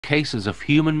cases of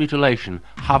human mutilation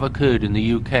have occurred in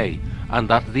the UK and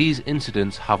that these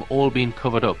incidents have all been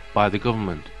covered up by the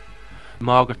government.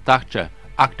 Margaret Thatcher,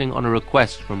 acting on a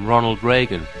request from Ronald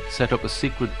Reagan, set up a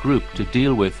secret group to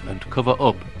deal with and cover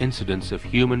up incidents of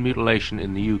human mutilation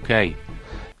in the UK.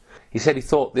 He said he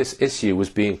thought this issue was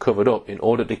being covered up in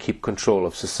order to keep control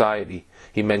of society.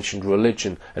 He mentioned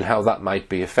religion and how that might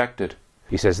be affected.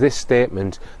 He says this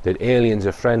statement that aliens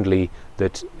are friendly,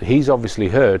 that he's obviously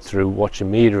heard through watching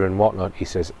media and whatnot, he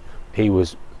says he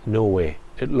was no way.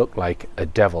 It looked like a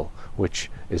devil,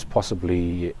 which is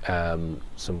possibly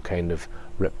some kind of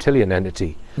reptilian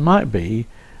entity. It might be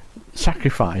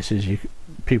sacrifices,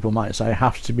 people might say,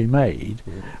 have to be made.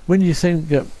 When you think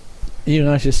that the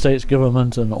United States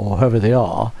government, or whoever they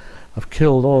are, have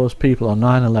killed all those people on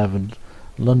 9/11,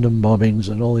 London bombings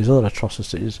and all these other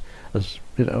atrocities, as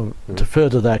you know, to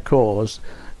further their cause,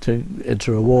 to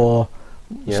enter a war,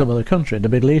 some other country, in the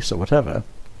Middle East or whatever,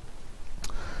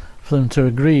 for them to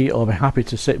agree or be happy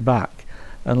to sit back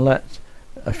and let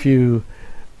a few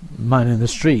men in the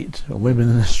street, or women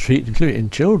in the street, including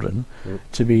children,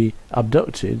 to be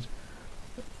abducted,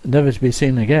 never to be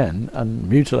seen again, and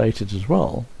mutilated as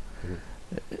well,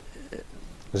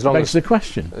 begs the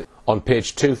question. On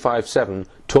page 257,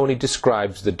 Tony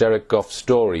describes the Derek Goff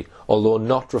story, although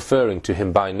not referring to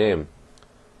him by name.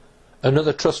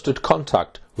 Another trusted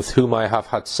contact, with whom I have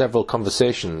had several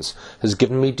conversations, has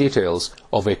given me details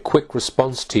of a quick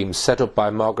response team set up by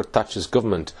Margaret Thatcher's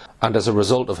government, and as a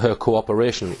result of her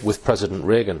cooperation with President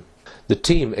Reagan. The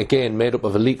team, again made up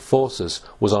of elite forces,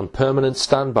 was on permanent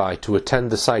standby to attend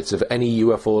the sites of any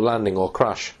UFO landing or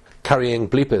crash, carrying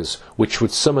bleepers which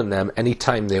would summon them any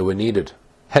time they were needed.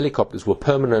 Helicopters were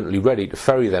permanently ready to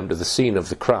ferry them to the scene of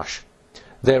the crash.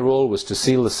 Their role was to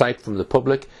seal the site from the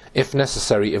public, if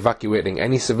necessary evacuating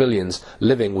any civilians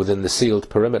living within the sealed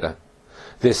perimeter.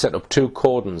 They set up two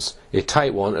cordons, a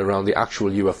tight one around the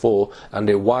actual UFO and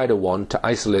a wider one to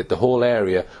isolate the whole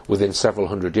area within several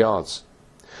hundred yards.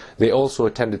 They also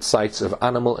attended sites of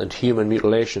animal and human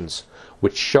mutilations,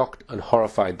 which shocked and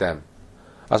horrified them.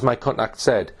 As my contact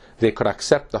said, they could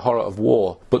accept the horror of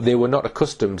war, but they were not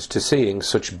accustomed to seeing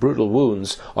such brutal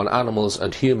wounds on animals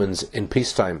and humans in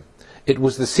peacetime. It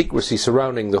was the secrecy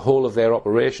surrounding the whole of their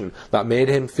operation that made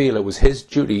him feel it was his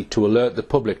duty to alert the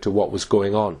public to what was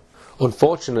going on.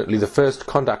 Unfortunately, the first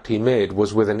contact he made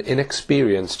was with an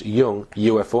inexperienced young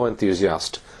UFO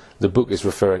enthusiast, the book is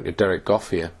referring to Derek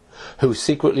Goff here, who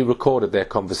secretly recorded their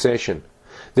conversation.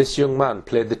 This young man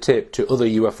played the tape to other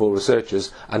UFO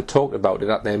researchers and talked about it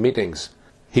at their meetings.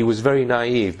 He was very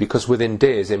naive because within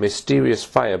days a mysterious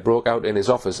fire broke out in his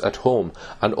office at home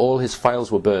and all his files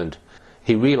were burned.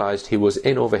 He realized he was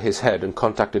in over his head and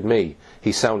contacted me.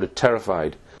 He sounded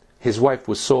terrified. His wife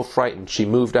was so frightened she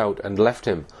moved out and left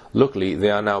him. Luckily they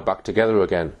are now back together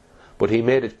again. But he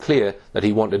made it clear that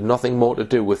he wanted nothing more to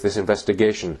do with this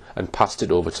investigation and passed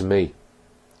it over to me.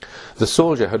 The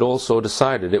soldier had also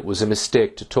decided it was a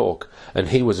mistake to talk, and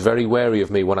he was very wary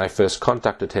of me when I first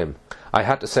contacted him. I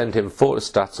had to send him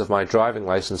photostats of my driving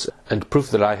license and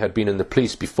proof that I had been in the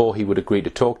police before he would agree to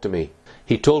talk to me.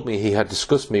 He told me he had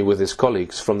discussed me with his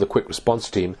colleagues from the quick response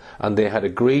team and they had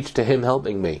agreed to him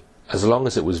helping me, as long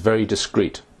as it was very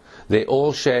discreet. They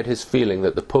all shared his feeling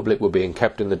that the public were being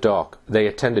kept in the dark. They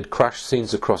attended crash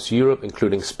scenes across Europe,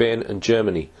 including Spain and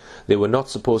Germany. They were not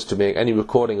supposed to make any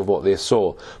recording of what they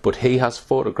saw, but he has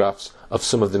photographs of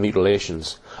some of the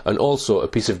mutilations, and also a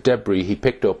piece of debris he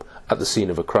picked up at the scene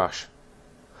of a crash.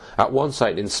 At one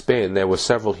site in Spain there were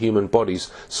several human bodies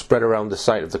spread around the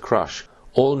site of the crash,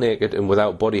 all naked and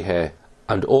without body hair,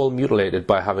 and all mutilated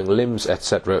by having limbs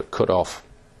etc. cut off.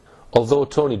 Although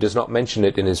Tony does not mention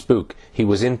it in his book, he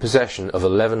was in possession of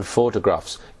 11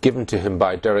 photographs given to him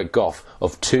by Derek Goff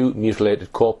of 2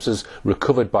 mutilated corpses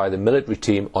recovered by the military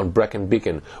team on Brecon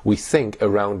Beacon, we think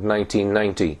around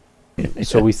 1990.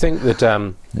 So we think that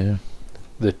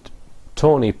that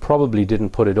Tony probably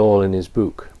didn't put it all in his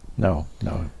book. No, he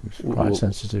was quite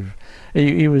sensitive.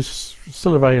 He was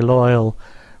still a very loyal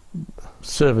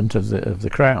servant of the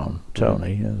Crown,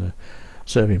 Tony,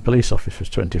 serving police officers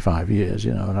 25 years,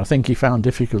 you know, and I think he found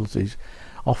difficulties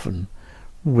often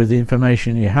with the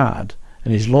information he had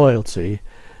and his loyalty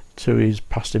to his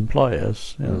past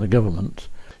employers, you know, the government.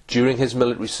 During his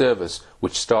military service,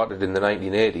 which started in the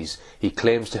 1980s, he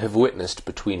claims to have witnessed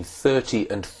between 30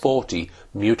 and 40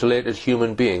 mutilated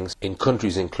human beings in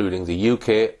countries including the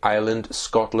UK, Ireland,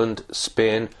 Scotland,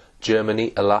 Spain,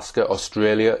 Germany, Alaska,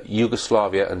 Australia,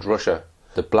 Yugoslavia and Russia.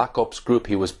 The Black Ops group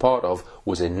he was part of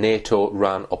was a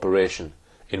NATO-run operation,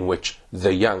 in which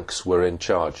the Yanks were in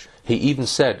charge. He even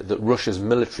said that Russia's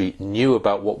military knew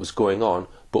about what was going on,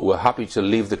 but were happy to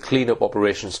leave the clean-up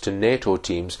operations to NATO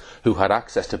teams who had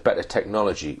access to better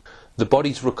technology. The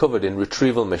bodies recovered in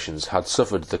retrieval missions had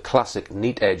suffered the classic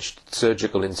neat-edged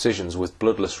surgical incisions with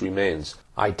bloodless remains,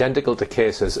 identical to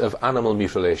cases of animal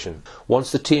mutilation.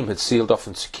 Once the team had sealed off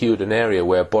and secured an area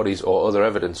where bodies or other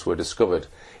evidence were discovered,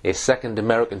 a second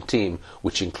American team,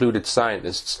 which included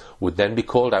scientists, would then be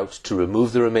called out to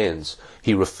remove the remains.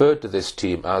 He referred to this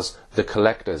team as the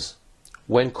collectors.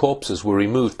 When corpses were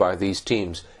removed by these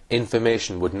teams,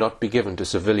 information would not be given to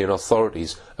civilian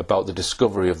authorities about the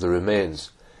discovery of the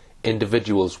remains.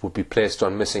 Individuals would be placed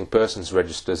on missing persons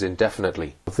registers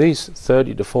indefinitely. These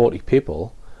 30 to 40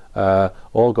 people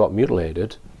all got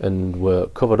mutilated and were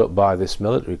covered up by this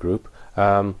military group.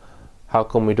 How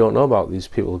come we don't know about these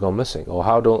people who gone missing? Or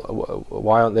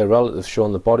why aren't their relatives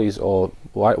shown the bodies, or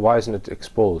why isn't it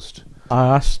exposed? I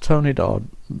asked Tony Dodd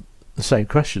the same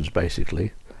questions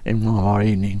basically in one of our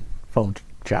evening phone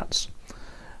chats.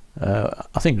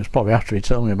 I think it was probably after he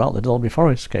told me about the Dalby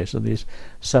Forest case of these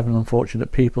 7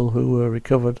 unfortunate people who were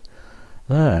recovered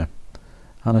there.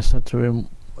 And I said to him,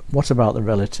 what about the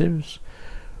relatives?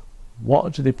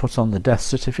 What do they put on the death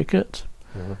certificate?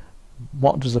 Mm-hmm.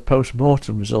 What does the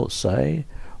post-mortem results say?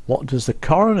 What does the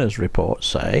coroner's report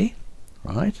say?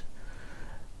 Right?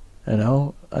 You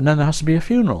know, and then there has to be a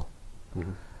funeral.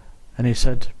 Mm-hmm. And he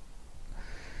said,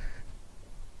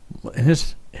 in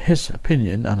his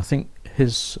opinion, and I think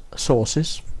his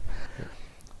sources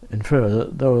infer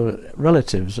that the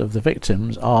relatives of the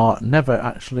victims are never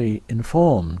actually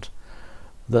informed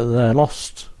that their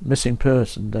lost missing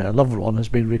person, their loved one, has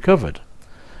been recovered.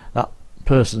 That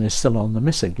person is still on the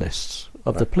missing lists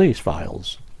of the police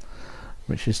files,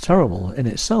 which is terrible in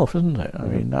itself, isn't it? I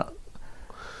mean, that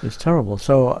is terrible.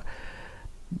 So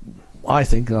I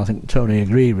think, and I think Tony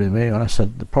agreed with me when I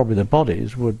said that probably the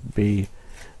bodies would be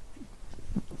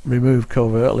removed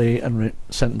covertly and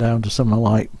sent down to somewhere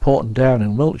like Porton Down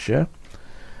in Wiltshire,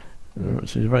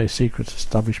 which is a very secret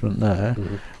establishment there.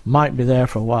 Mm-hmm. Might be there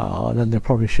for a while, and then they'll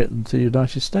probably ship them to the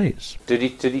United States. Did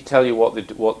he tell you what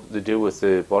they do with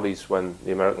the bodies when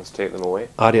the Americans take them away?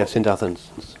 RAF St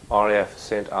Athens. RAF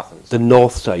St Athens. The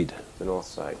north side. The north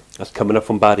side. That's coming up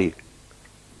from Barry.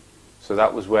 So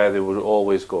that was where they would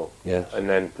always go. Yeah. And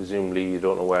then presumably you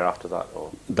don't know where after that,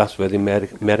 or that's where the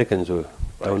Americans were.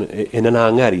 Right. Down in an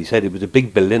hangar, he said it was a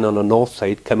big building on the north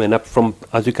side coming up from,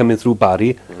 as you're coming through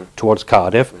Barry towards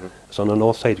Cardiff. It's on the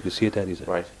north side, you can see it there, he said.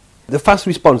 Right. The fast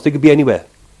response, they could be anywhere.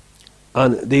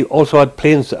 And they also had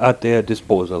planes at their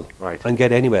disposal. Right. And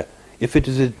get anywhere. If it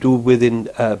is to do within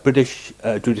British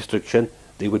jurisdiction,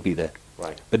 they would be there.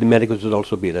 Right. But the Americans would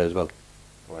also be there as well.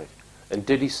 Right. And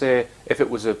did he say, if it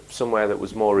was somewhere that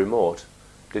was more remote,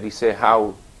 did he say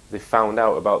how they found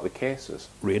out about the cases?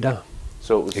 Radar.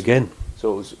 So it was again.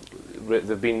 So it was,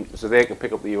 so they can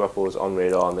pick up the UFOs on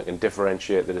radar and they can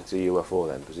differentiate that it's a UFO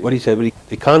then, presumably. What he said, well,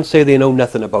 they can't say they know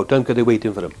nothing about them because they're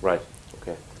waiting for them. Right,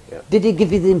 okay, yeah. Did he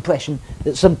give you the impression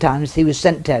that sometimes he was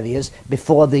sent to areas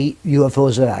before the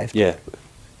UFOs arrived? Yeah,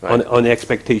 right. on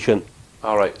expectation.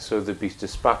 All right, so they'd be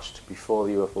dispatched before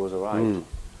the UFOs arrived.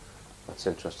 That's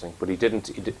interesting. But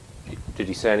did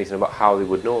he say anything about how they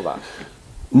would know that?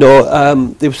 No,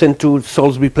 they were sent to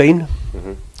Salisbury Plain.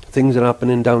 Things are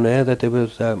happening down there, that they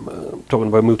was talking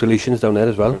about mutilations down there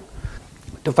as well,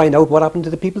 to find out what happened to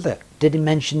the people there. Did he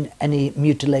mention any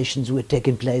mutilations were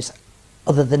taking place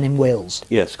other than in Wales?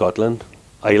 Yeah, Scotland,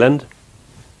 Ireland.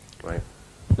 Right.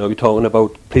 Now we're talking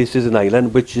about places in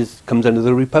Ireland which comes under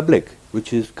the Republic,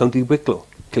 which is County Wicklow,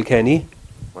 Kilkenny.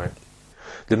 Right.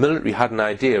 The military had an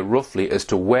idea roughly as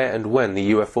to where and when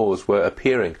the UFOs were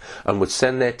appearing and would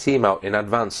send their team out in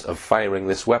advance of firing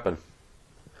this weapon.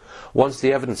 Once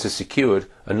the evidence is secured,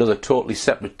 another totally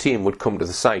separate team would come to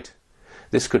the site.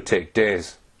 This could take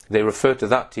days. They referred to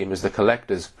that team as the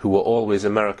collectors, who were always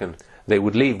American. They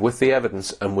would leave with the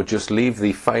evidence and would just leave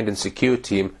the find and secure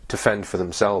team to fend for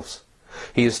themselves.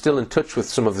 He is still in touch with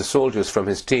some of the soldiers from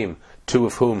his team, 2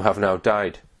 of whom have now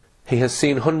died. He has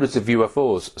seen hundreds of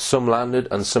UFOs, some landed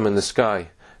and some in the sky.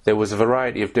 There was a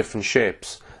variety of different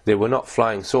shapes. They were not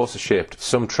flying saucer shaped,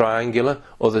 some triangular,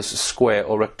 others square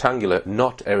or rectangular,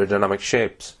 not aerodynamic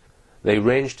shapes. They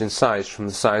ranged in size from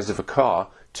the size of a car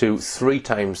to 3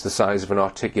 times the size of an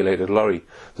articulated lorry.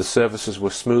 The surfaces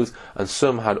were smooth and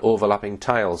some had overlapping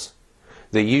tiles.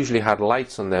 They usually had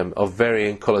lights on them of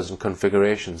varying colours and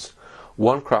configurations.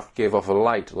 One craft gave off a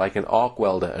light like an arc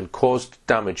welder and caused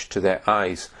damage to their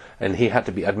eyes, and he had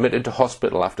to be admitted to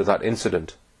hospital after that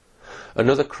incident.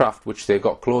 Another craft which they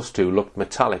got close to looked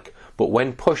metallic, but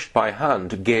when pushed by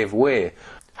hand gave way,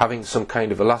 having some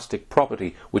kind of elastic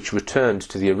property which returned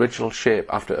to the original shape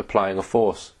after applying a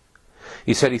force.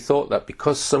 He said he thought that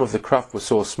because some of the craft were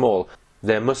so small,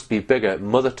 there must be bigger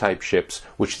mother-type ships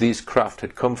which these craft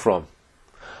had come from.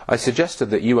 I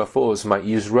suggested that UFOs might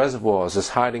use reservoirs as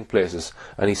hiding places,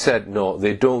 and he said no,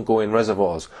 they don't go in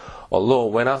reservoirs, although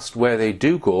when asked where they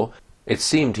do go, it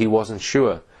seemed he wasn't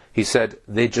sure. He said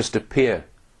they just appear.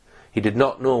 He did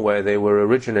not know where they were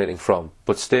originating from,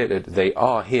 but stated they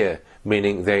are here,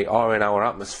 meaning they are in our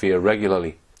atmosphere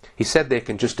regularly. He said they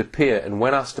can just appear, and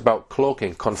when asked about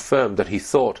cloaking, confirmed that he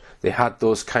thought they had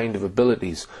those kind of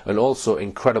abilities, and also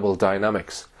incredible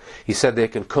dynamics. He said they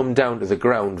can come down to the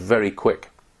ground very quick.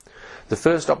 The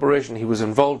first operation he was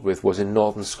involved with was in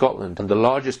northern Scotland, and the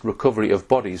largest recovery of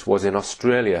bodies was in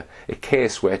Australia, a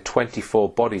case where 24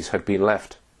 bodies had been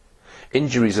left.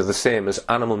 Injuries are the same as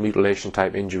animal mutilation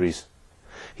type injuries.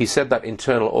 He said that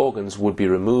internal organs would be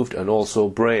removed and also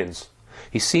brains.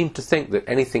 He seemed to think that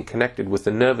anything connected with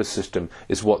the nervous system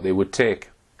is what they would take.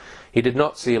 He did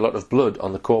not see a lot of blood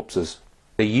on the corpses.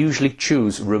 They usually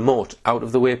choose remote,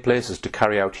 out-of-the-way places to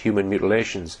carry out human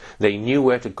mutilations. They knew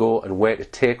where to go and where to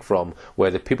take from,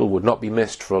 where the people would not be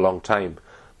missed for a long time.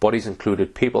 Bodies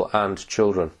included people and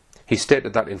children. He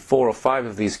stated that in 4 or 5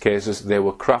 of these cases there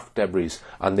were craft debris,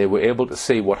 and they were able to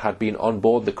see what had been on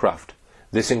board the craft.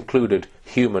 This included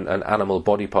human and animal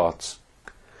body parts.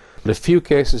 But a few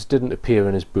cases didn't appear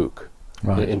in his book,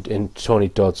 right, in Tony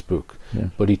Dodd's book, yeah,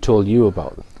 but he told you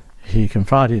about them. He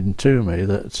confided to me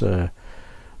that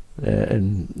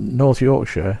in North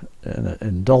Yorkshire,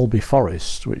 in Dalby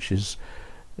Forest, which is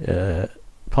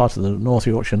part of the North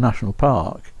Yorkshire National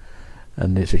Park,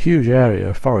 and it's a huge area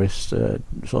of forest,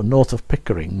 sort of north of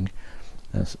Pickering,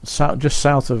 just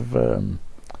south of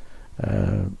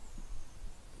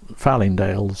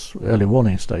Fallingdale's early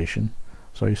warning station,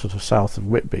 so you're sort of south of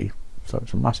Whitby, so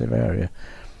it's a massive area.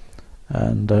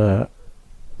 And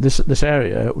this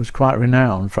area was quite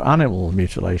renowned for animal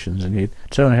mutilations, and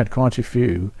Tony had quite a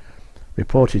few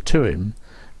reported to him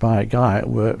by a guy that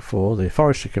worked for the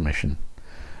Forestry Commission,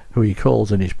 who he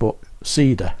calls in his book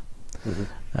Cedar.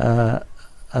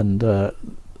 And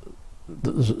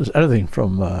there's everything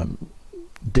from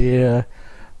deer,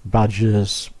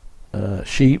 badgers,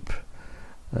 sheep,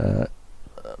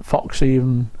 fox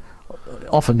even,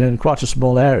 often in quite a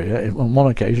small area, on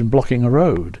one occasion blocking a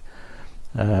road,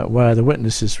 where the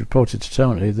witnesses reported to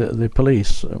Tony that the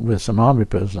police with some army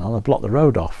personnel had blocked the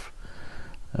road off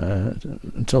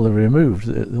until they removed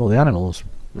all the animals.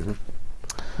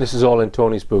 This is all in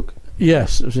Tony's book?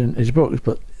 Yes, it was in his book,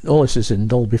 but all this is in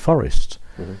Dalby Forest.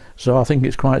 So I think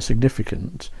it's quite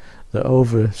significant that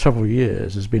over several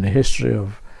years there's been a history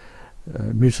of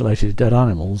mutilated dead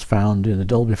animals found in the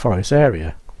Dalby Forest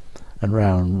area and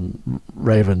around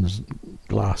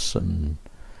Ravensglass and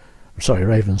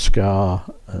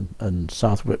Ravenscar and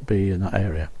South Whitby in that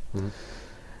area.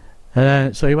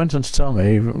 So he went on to tell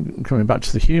me, coming back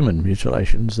to the human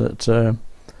mutilations, that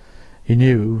he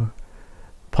knew,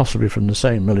 possibly from the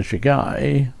same military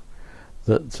guy,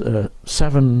 that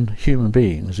 7 human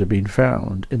beings had been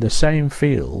found in the same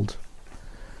field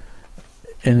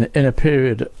in a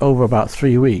period over about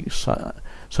 3 weeks.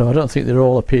 So I don't think they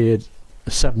all appeared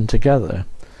 7 together.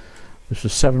 This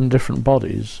was 7 different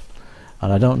bodies,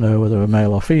 and I don't know whether they were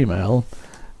male or female,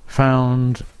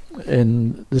 found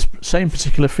in this same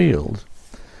particular field,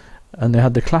 and they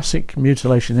had the classic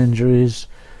mutilation injuries: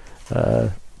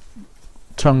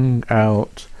 tongue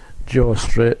out, jaw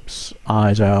strips,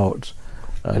 eyes out,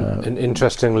 and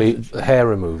interestingly, hair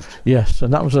removed. Yes,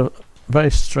 and that was a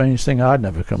very strange thing I'd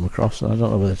never come across, and I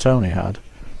don't know whether Tony had,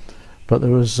 but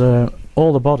there was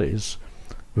all the bodies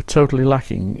were totally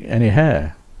lacking any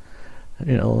hair.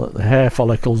 You know, the hair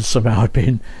follicles somehow had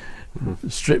been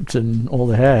stripped and all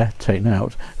the hair taken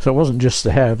out, so it wasn't just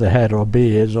the hair of the head or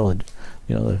beards or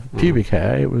the pubic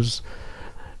hair, it was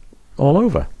all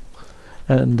over.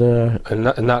 And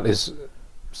that is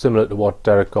similar to what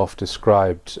Derek Goff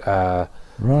described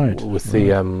right with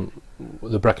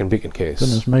the Brecon Beacon case.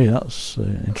 Goodness me, that's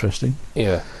interesting.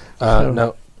 Yeah. So,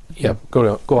 now, yeah,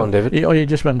 go on, David. You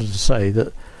just wanted to say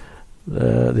that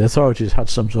the authorities had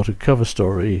some sort of cover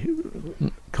story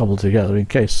cobbled together in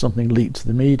case something leaked to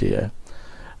the media,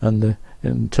 and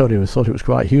Tony thought it was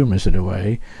quite humorous in a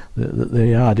way.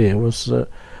 The idea was that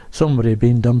somebody had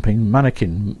been dumping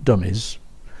mannequin dummies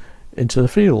into the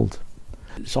field.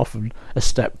 It's often a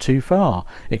step too far.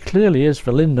 It clearly is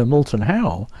for Linda Moulton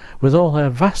Howe, with all her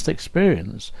vast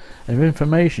experience of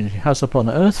information she has upon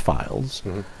Earth files,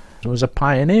 was a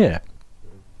pioneer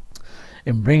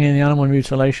in bringing the animal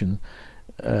mutilation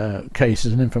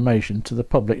cases and information to the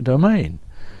public domain.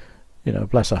 You know,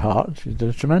 bless her heart, she did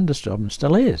a tremendous job and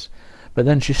still is. But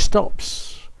then she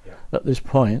stops at this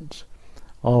point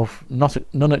of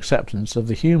non-acceptance of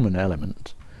the human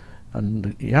element.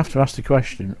 And you have to ask the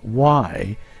question,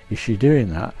 why is she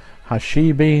doing that? Has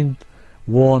she been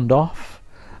warned off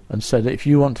and said that if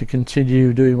you want to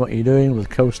continue doing what you're doing with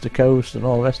coast to coast and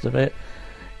all the rest of it,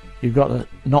 you've got to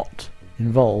not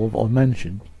involve or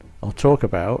mention or talk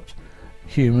about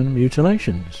human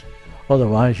mutilations?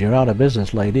 Otherwise you're out of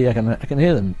business, lady. I can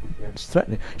hear them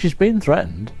threatening. She's been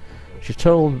threatened. She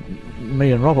told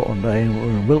me and Robert one day, we were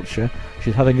in Wiltshire,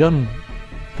 she'd had a gun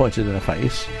pointed in her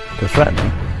face to threaten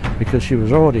her because she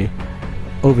was already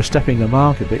overstepping the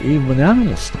mark a bit, even with the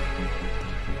analysts.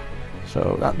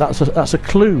 So that's a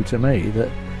clue to me that,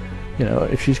 you know,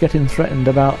 if she's getting threatened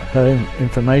about her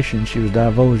information she was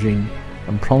divulging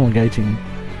and promulgating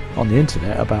on the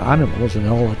internet about animals and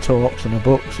all her talks and her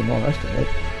books and all the rest of it,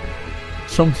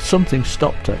 something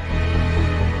stopped her.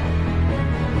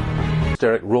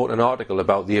 Derek wrote an article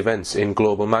about the events in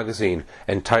Global magazine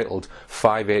entitled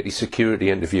𝗧𝗿𝗱𝗶𝗁𝗍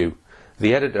Security Interview.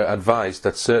 The editor advised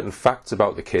that certain facts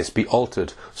about the case be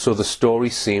altered so the story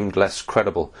seemed less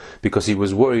credible, because he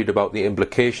was worried about the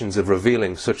implications of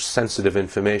revealing such sensitive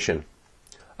information.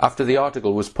 After the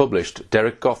article was published,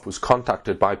 Derek Goff was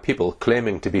contacted by people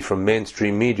claiming to be from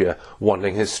mainstream media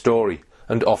wanting his story,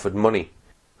 and offered money.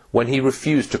 When he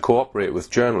refused to cooperate with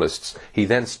journalists, he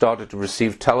then started to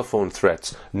receive telephone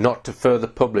threats not to further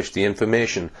publish the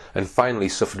information, and finally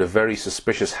suffered a very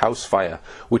suspicious house fire,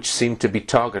 which seemed to be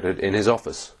targeted in his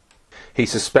office. He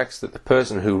suspects that the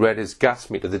person who read his gas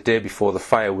meter the day before the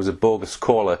fire was a bogus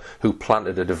caller who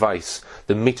planted a device.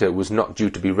 The meter was not due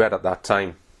to be read at that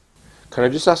time. Can I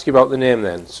just ask you about the name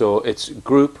then? So it's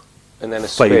group and then a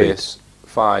space,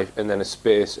 5 and then a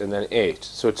space and then 8.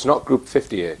 So it's not group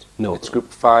 58. No. It's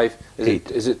group 5.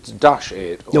 Is it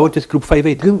 -8? No, it's group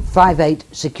 58. Group 58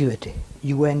 security.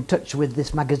 You were in touch with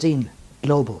this magazine,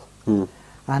 Global,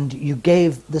 and you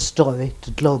gave the story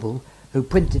to Global, who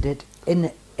printed it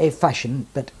in a fashion,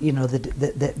 but you know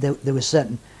there was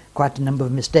quite a number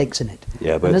of mistakes in it.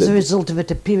 Yeah, but and as a result of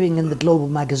it appearing in the Global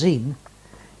magazine,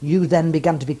 you then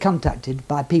began to be contacted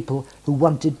by people who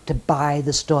wanted to buy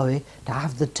the story, to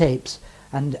have the tapes,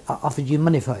 and offered you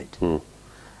money for it.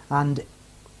 And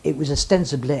it was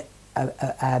ostensibly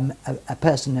a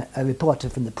person, a reporter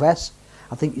from the press,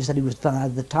 I think you said he was from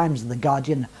either the Times or the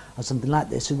Guardian or something like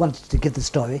this, who wanted to give the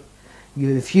story.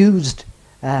 You refused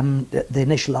the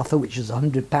initial offer, which was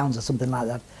 £100 or something like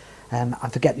that. I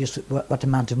forget just what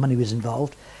amount of money was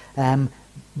involved.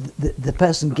 The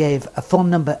person gave a phone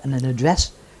number and an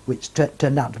address, which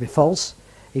turned out to be false.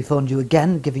 He phoned you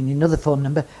again, giving you another phone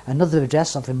number, another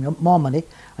address, offering you more money,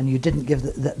 and you didn't give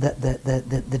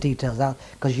the details out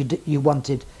because you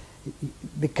wanted,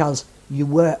 because you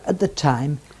were at the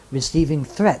time receiving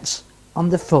threats on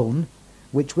the phone,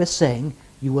 which were saying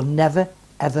you will never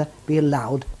ever be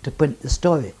allowed to print the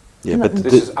story. Yeah, but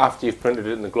this is after you've printed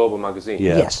it in the Global magazine.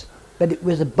 Yeah. Yes, but it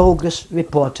was a bogus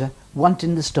reporter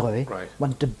wanting the story,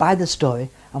 wanted to buy the story,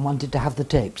 and wanted to have the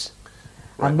tapes.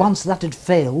 And once that had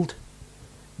failed,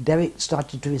 Derek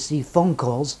started to receive phone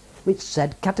calls which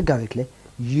said categorically,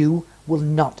 you will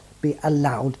not be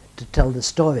allowed to tell the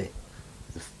story.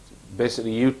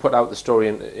 Basically, you put out the story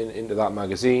into that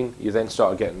magazine. You then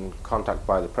started getting contact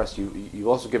by the press. You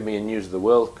also give me a News of the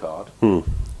World card,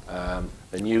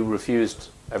 and you refused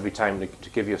every time to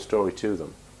give your story to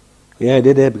them. Yeah, I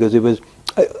did, because it was...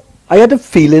 I had a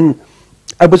feeling...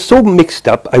 I was so mixed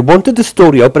up. I wanted the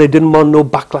story out, but I didn't want no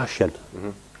backlash in.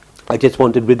 I just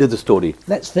wanted rid of the story.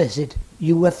 Let's face it,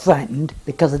 you were frightened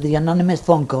because of the anonymous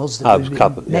phone calls that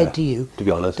were made to you, to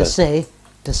be honest, to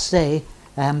say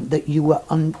that you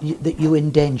were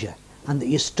in danger and that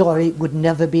your story would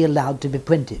never be allowed to be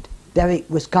printed. Derek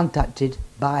was contacted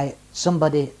by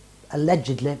somebody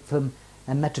allegedly from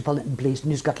Metropolitan Police,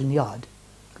 New Scotland Yard,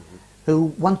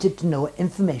 who wanted to know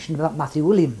information about Matthew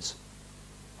Williams.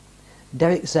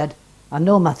 Derek said, I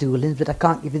know Matthew Williams, but I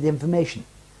can't give you the information.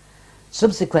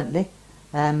 Subsequently,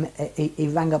 he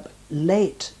rang up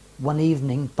late one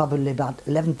evening, probably about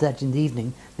 11:30 in the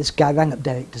evening. This guy rang up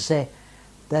Derek to say,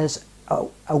 there's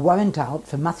a warrant out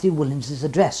for Matthew Williams'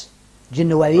 address. Do you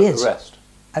know where he is?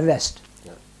 Arrest.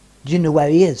 Yeah. Do you know where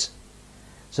he is?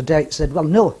 So Derek said, well,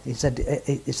 no. He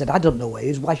said, I don't know where he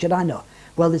is. Why should I know?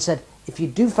 Well, they said, if you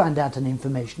do find out any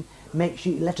information, make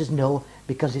sure you let us know,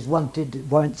 because he's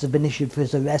wanted, warrants have been issued for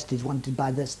his arrest, he's wanted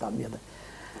by this, that and the other.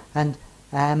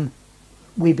 And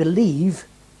we believe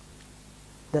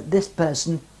that this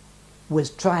person was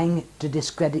trying to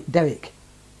discredit Derek.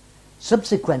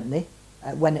 Subsequently,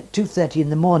 when at 2:30 in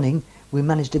the morning we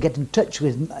managed to get in touch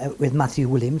with Matthew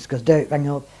Williams, because Derek rang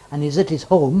up and he's at his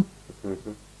home,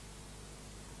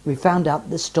 we found out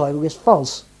the story was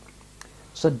false.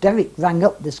 So Derek rang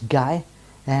up this guy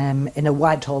in a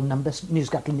Whitehall number, New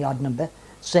Scotland Yard number,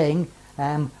 saying,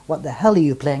 what the hell are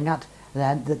you playing at?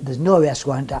 There's no arrest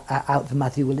warrant out for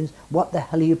Matthew Williams. What the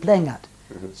hell are you playing at?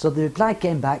 So the reply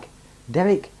came back,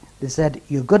 Derek, they said,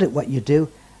 you're good at what you do.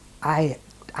 I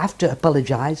have to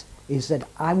apologise. He said,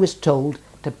 I was told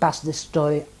to pass this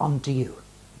story on to you.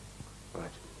 Right.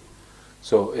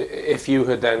 So if you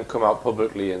had then come out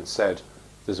publicly and said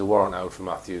there's a warrant out for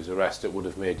Matthew's arrest, it would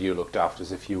have made you looked after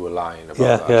as if you were lying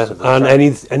about that. Yeah, So and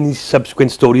any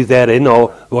subsequent stories therein, or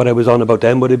what I was on about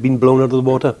them, would have been blown out of the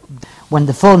water. When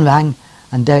the phone rang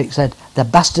and Derek said, the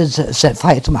bastards set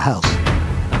fire to my house,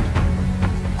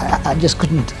 I just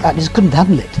couldn't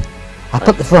handle it. I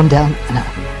put the phone down and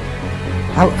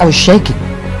I was shaking.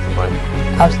 Right.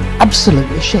 I was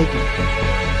absolutely shaking.